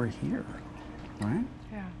why we're here, right?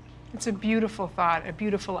 Yeah. It's a beautiful thought, a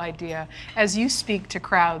beautiful idea. As you speak to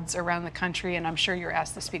crowds around the country, and I'm sure you're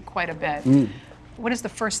asked to speak quite a bit, what is the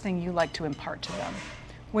first thing you like to impart to them?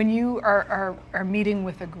 When you are meeting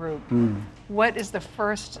with a group, what is the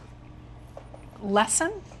first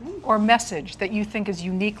lesson or message that you think is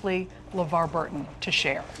uniquely LeVar Burton to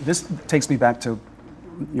share? This takes me back to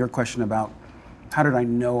your question about how did I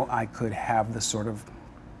know I could have the sort of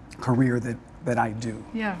career that I do.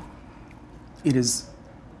 Yeah. It is,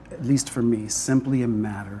 at least for me, simply a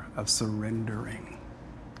matter of surrendering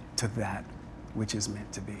to that which is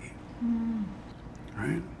meant to be.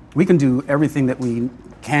 Right? We can do everything that we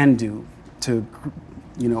can do to,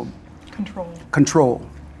 control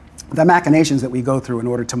the machinations that we go through in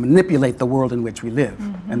order to manipulate the world in which we live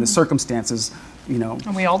and the circumstances,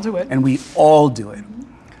 And we all do it. And we all do it.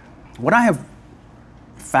 What I have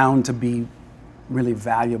found to be really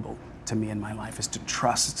valuable to me in my life is to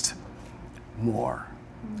trust more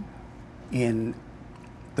in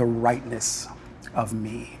the rightness of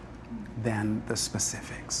me than the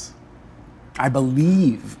specifics. I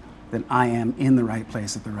believe that I am in the right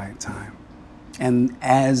place at the right time. And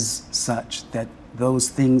as such, that those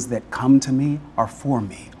things that come to me are for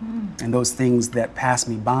me. And those things that pass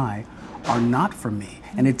me by are not for me.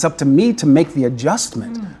 And it's up to me to make the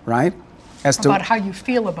adjustment, right? About how you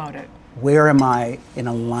feel about it. where am I in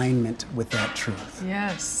alignment with that truth?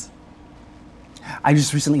 Yes. I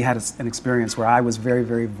just recently had an experience where I was very,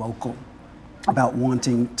 very vocal about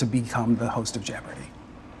wanting to become the host of Jeopardy.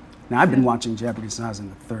 Now, I've been watching Jeopardy since I was in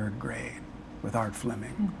the 3rd grade with Art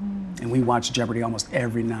Fleming. And we watched Jeopardy almost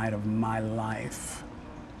every night of my life.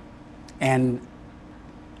 And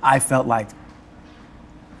I felt like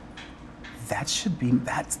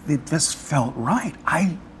it just felt right.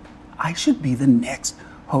 I should be the next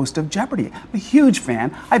host of Jeopardy. I'm a huge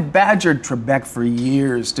fan. I badgered Trebek for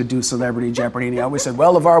years to do Celebrity Jeopardy, and he always said,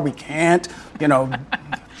 well, LeVar, we can't,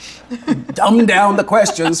 dumb down the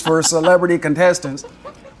questions for celebrity contestants.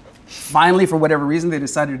 Finally, for whatever reason, they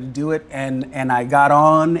decided to do it, and I got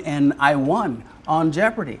on, and I won on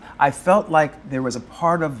Jeopardy. I felt like there was a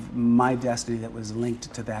part of my destiny that was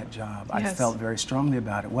linked to that job. Yes. I felt very strongly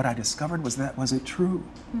about it. What I discovered was that wasn't true.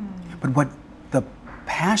 But what the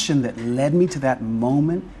passion that led me to that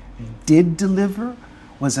moment did deliver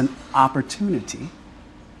was an opportunity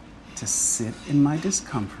to sit in my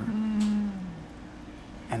discomfort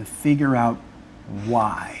and figure out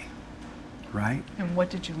why, right? And what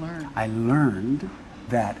did you learn? I learned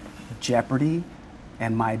that Jeopardy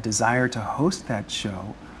and my desire to host that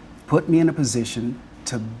show put me in a position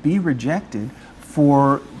to be rejected,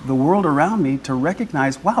 for the world around me to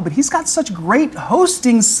recognize, wow, but he's got such great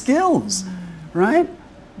hosting skills, right?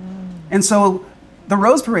 And so the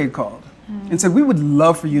Rose Parade called and said, we would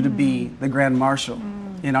love for you to be the Grand Marshal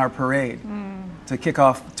in our parade to kick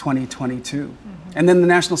off 2022. And then the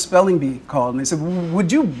National Spelling Bee called and they said,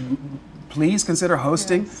 would you please consider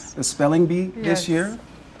hosting the Spelling Bee this year?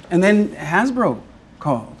 And then Hasbro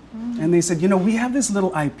called and they said, we have this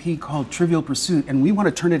little IP called Trivial Pursuit and we want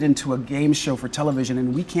to turn it into a game show for television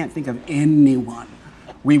and we can't think of anyone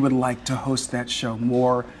we would like to host that show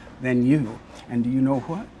more than you. And do you know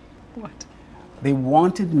what? What? They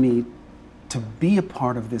wanted me to be a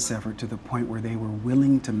part of this effort to the point where they were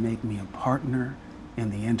willing to make me a partner in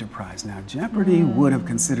the enterprise. Now, Jeopardy would have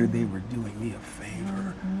considered they were doing me a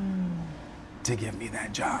favor to give me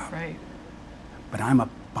that job. Right. But I'm a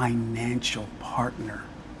financial partner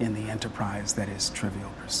in the enterprise that is Trivial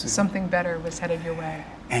Pursuit. Something better was headed your way.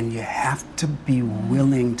 And you have to be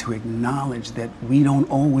willing to acknowledge that we don't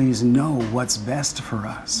always know what's best for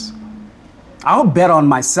us. I'll bet on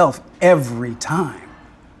myself every time.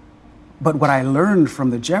 But what I learned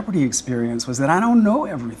from the Jeopardy experience was that I don't know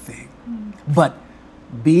everything. But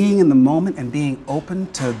being in the moment and being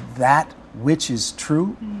open to that which is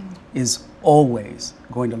true is always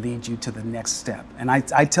going to lead you to the next step. And I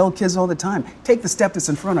tell kids all the time, take the step that's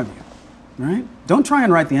in front of you, right? Don't try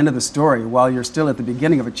and write the end of the story while you're still at the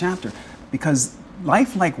beginning of a chapter, because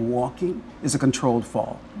life, like walking, is a controlled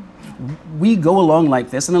fall. We go along like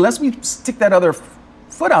this, and unless we stick that other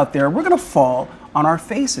foot out there, we're gonna fall on our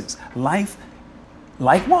faces. Life,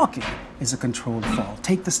 like walking, is a controlled fall.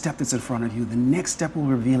 Take the step that's in front of you. The next step will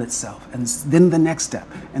reveal itself, and then the next step,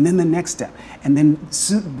 and then the next step. And then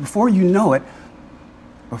before you know it,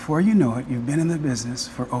 you've been in the business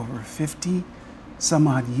for over 50 some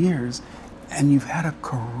odd years, and you've had a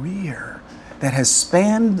career that has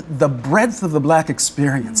spanned the breadth of the Black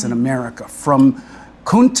experience in America, from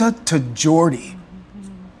Kunta to Geordie,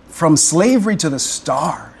 from slavery to the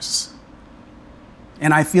stars.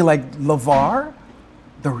 And I feel like LeVar,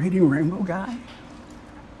 the Reading Rainbow guy,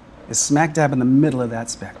 is smack dab in the middle of that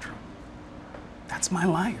spectrum. That's my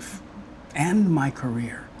life and my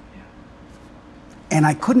career. And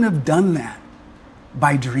I couldn't have done that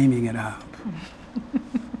by dreaming it up.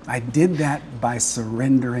 I did that by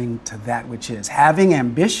surrendering to that which is. Having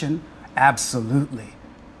ambition, absolutely.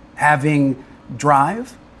 Having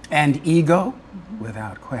drive and ego,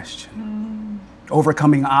 without question.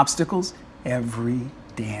 Overcoming obstacles every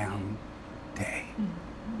damn day.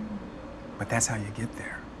 But that's how you get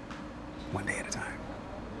there, one day at a time.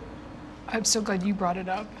 I'm so glad you brought it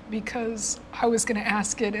up, because I was going to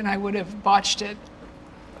ask it and I would have botched it.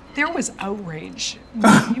 There was outrage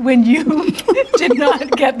when you did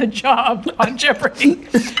not get the job on Jeopardy.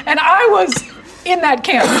 And I was in that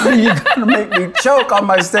camp. You're gonna make me choke on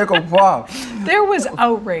my steak au poivre. There was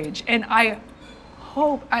outrage, and I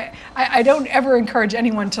hope, I don't ever encourage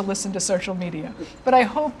anyone to listen to social media, but I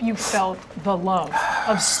hope you felt the love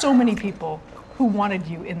of so many people who wanted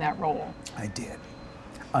you in that role. I did,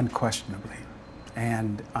 unquestionably.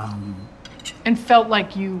 And felt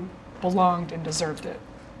like you belonged and deserved it.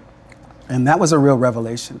 And that was a real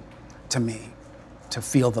revelation to me, to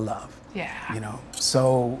feel the love. Yeah.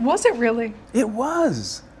 So. Was it really? It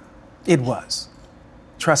was. It was.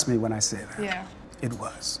 Trust me when I say that. Yeah. It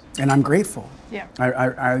was. And I'm grateful. Yeah.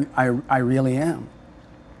 I really am.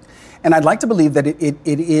 And I'd like to believe that it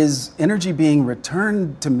is energy being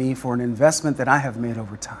returned to me for an investment that I have made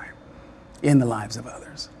over time in the lives of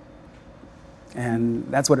others. And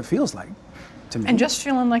that's what it feels like to me. And just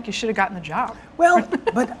feeling like you should have gotten the job. Well,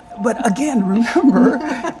 but again, remember,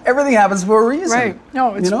 everything happens for a reason. Right.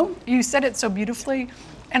 No, it's, you know? You said it so beautifully.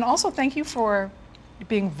 And also thank you for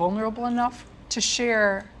being vulnerable enough to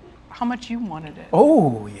share how much you wanted it.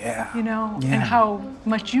 Oh, yeah. You know, Yeah. and how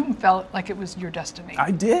much you felt like it was your destiny. I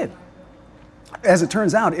did. As it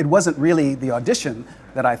turns out, it wasn't really the audition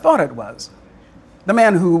that I thought it was. The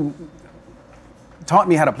man who taught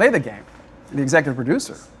me how to play the game, the executive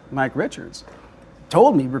producer, Mike Richards,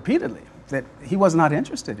 told me repeatedly that he was not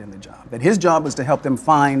interested in the job, that his job was to help them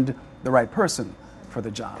find the right person for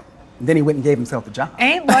the job. And then he went and gave himself the job.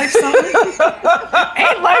 Ain't life something?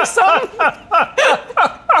 Ain't life something?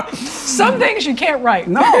 Some things you can't write.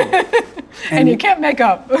 No. And you can't make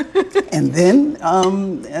up. And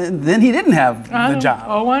then he didn't have the job.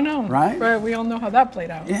 Oh, I know. Right? Right. We all know how that played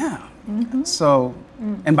out. Yeah. So,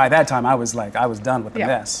 and by that time I was done with the Yeah.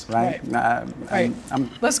 mess, right? Right.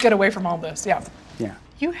 Let's get away from all this. Yeah. Yeah.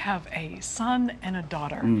 You have a son and a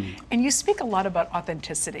daughter, and you speak a lot about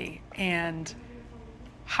authenticity and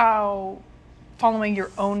how following your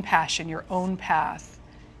own passion, your own path,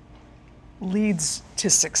 leads to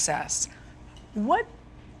success. What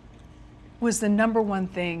was the number one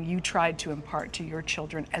thing you tried to impart to your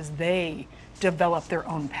children as they develop their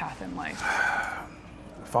own path in life?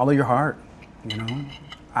 Follow your heart, you know?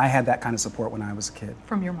 I had that kind of support when I was a kid.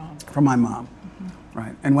 From your mom? From my mom,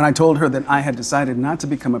 right? And when I told her that I had decided not to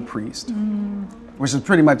become a priest, which is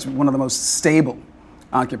pretty much one of the most stable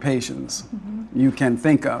occupations you can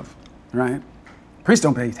think of, right? Priests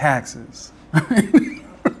don't pay taxes.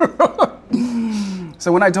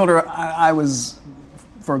 So when I told her I was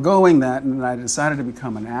foregoing that and I decided to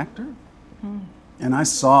become an actor, and I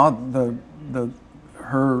saw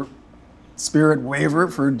her spirit waver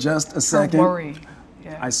for just a second. Her worry.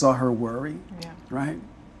 Yeah. I saw her worry, Yeah. right?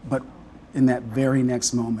 But in that very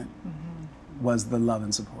next moment was the love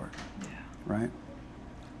and support, right?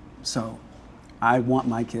 So I want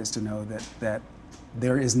my kids to know that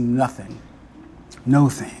there is nothing, no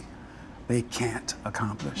thing they can't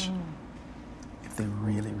accomplish if they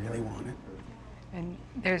really, really want it. And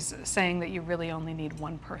there's a saying that you really only need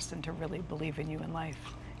one person to really believe in you in life.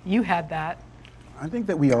 You had that. I think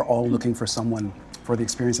that we are all looking for someone for the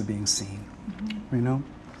experience of being seen, you know?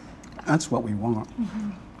 That's what we want.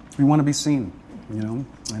 We want to be seen, you know?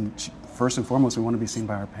 And first and foremost, we want to be seen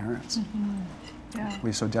by our parents. Yeah.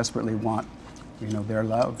 We so desperately want, you know, their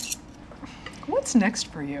love. What's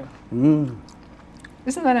next for you?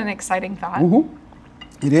 Isn't that an exciting thought?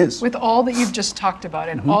 It is. With all that you've just talked about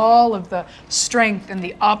and all of the strength and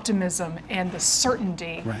the optimism and the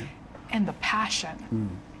certainty Right. and the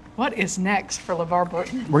passion. What is next for LeVar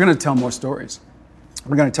Burton? We're going to tell more stories.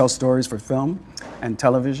 We're going to tell stories for film and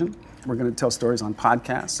television. We're going to tell stories on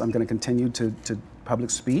podcasts. I'm going to continue to public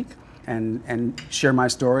speak and share my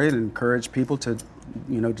story and encourage people to,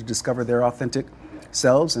 you know, to discover their authentic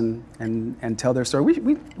selves and tell their story.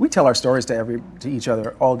 We tell our stories to each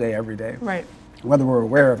other all day, every day. Right. Whether we're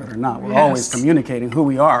aware of it or not. We're Yes. always communicating who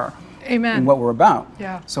we are. Amen. And what we're about.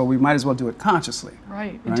 Yeah. So we might as well do it consciously.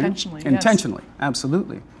 Right. Intentionally. Intentionally,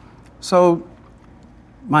 absolutely. So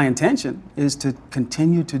my intention is to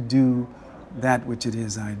continue to do that which it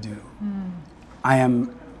is I do. I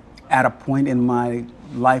am at a point in my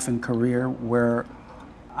life and career where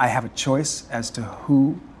I have a choice as to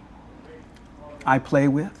who I play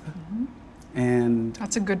with. And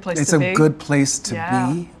That's a good place it's to be. a good place to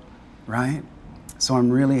Yeah. be, right? So I'm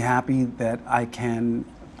really happy that I can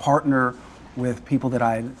partner with people that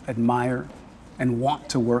I admire and want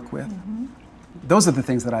to work with. Those are the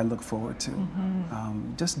things that I look forward to.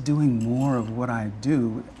 Just doing more of what I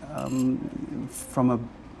do from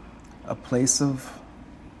a place of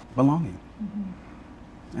belonging.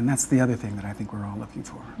 And that's the other thing that I think we're all looking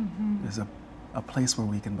for, is a place where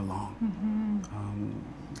we can belong.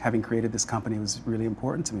 Having created this company was really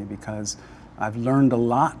important to me because I've learned a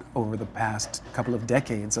lot over the past couple of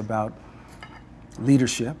decades about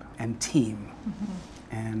leadership and team.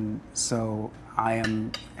 And so I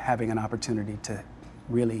am having an opportunity to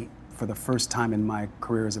really, for the first time in my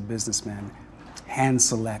career as a businessman, hand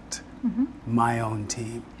select my own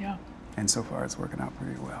team. Yeah. And so far it's working out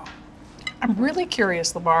pretty well. I'm really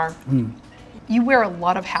curious, LeVar. You wear a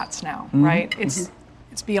lot of hats now, right? It's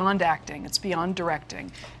beyond acting, it's beyond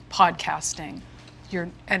directing, podcasting, your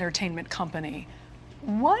entertainment company.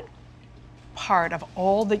 What part of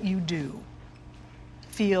all that you do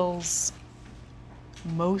feels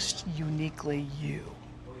most uniquely you?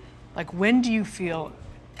 Like, when do you feel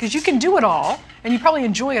Because you can do it all, and you probably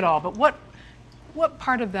enjoy it all, but what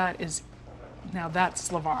part of that is, now that's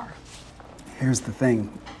LeVar? Here's the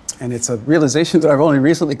thing, and it's a realization that I've only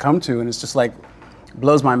recently come to, and it's just like,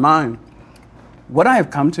 blows my mind. What I have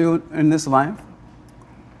come to in this life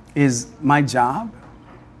is my job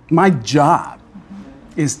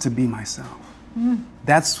is to be myself.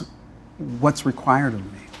 That's what's required of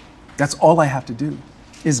me. That's all I have to do,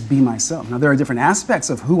 is be myself. Now, there are different aspects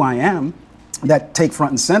of who I am that take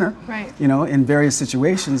front and center, right, in various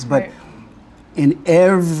situations, but right, in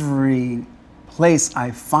every place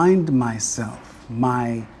I find myself,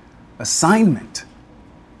 my assignment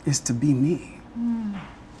is to be me,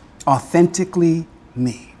 authentically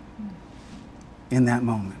me, in that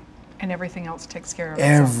moment. And everything else takes care of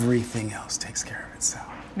itself. Everything else takes care of itself.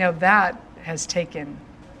 Now that has taken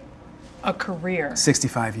a career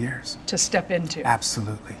 65 years to step into.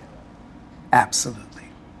 Absolutely. Absolutely.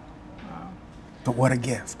 Wow. But what a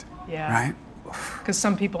gift. Yeah. Right? Because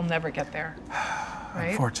some people never get there.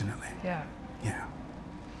 Right? Unfortunately. Yeah. Yeah.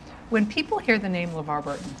 When people hear the name LeVar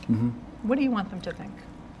Burton, what do you want them to think?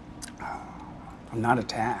 I'm not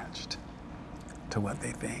attached to what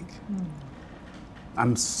they think.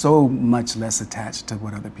 I'm so much less attached to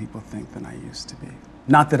what other people think than I used to be.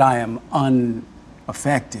 Not that I am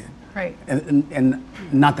unaffected. Right. And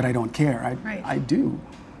not that I don't care. Right. I do.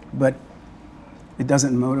 But it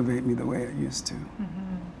doesn't motivate me the way it used to.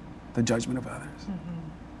 The judgment of others.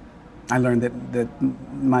 I learned that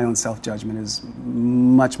my own self-judgment is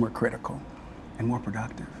much more critical and more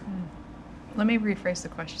productive. Let me rephrase the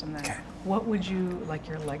question then. Okay. What would you like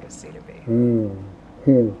your legacy to be?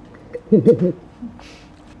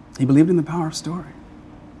 He believed in the power of story.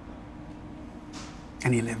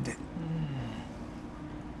 And he lived it.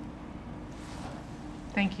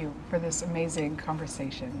 Thank you for this amazing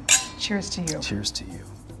conversation. Cheers to you. Cheers to you.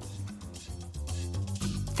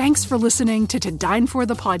 Thanks for listening to Dine For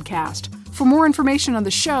the podcast. For more information on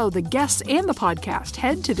the show, the guests, and the podcast,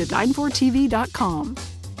 head to todinefortv.com.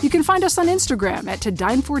 You can find us on Instagram at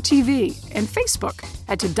ToDineForTV and Facebook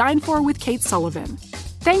at To Dine For with Kate Sullivan.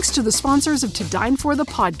 Thanks to the sponsors of To Dine For the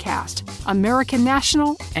podcast, American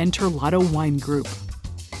National and Turlotto Wine Group.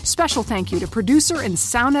 Special thank you to producer and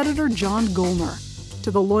sound editor John Golner. To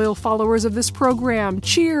the loyal followers of this program,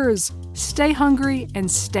 cheers, stay hungry, and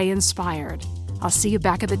stay inspired. I'll see you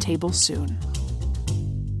back at the table soon.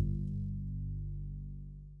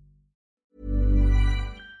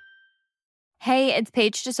 Hey, it's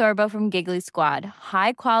Paige DeSorbo from Giggly Squad.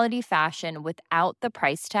 High quality fashion without the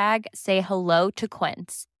price tag. Say hello to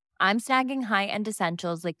Quince. I'm snagging high-end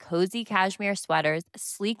essentials like cozy cashmere sweaters,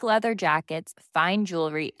 sleek leather jackets, fine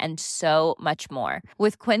jewelry, and so much more.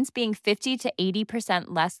 With Quince being 50 to 80%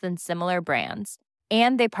 less than similar brands.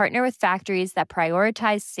 And they partner with factories that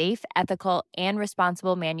prioritize safe, ethical, and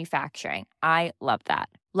responsible manufacturing. I love that.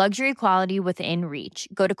 Luxury quality within reach.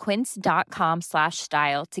 Go to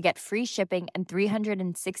quince.com/style to get free shipping and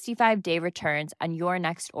 365-day returns on your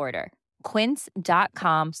next order.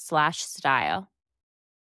 Quince.com/style.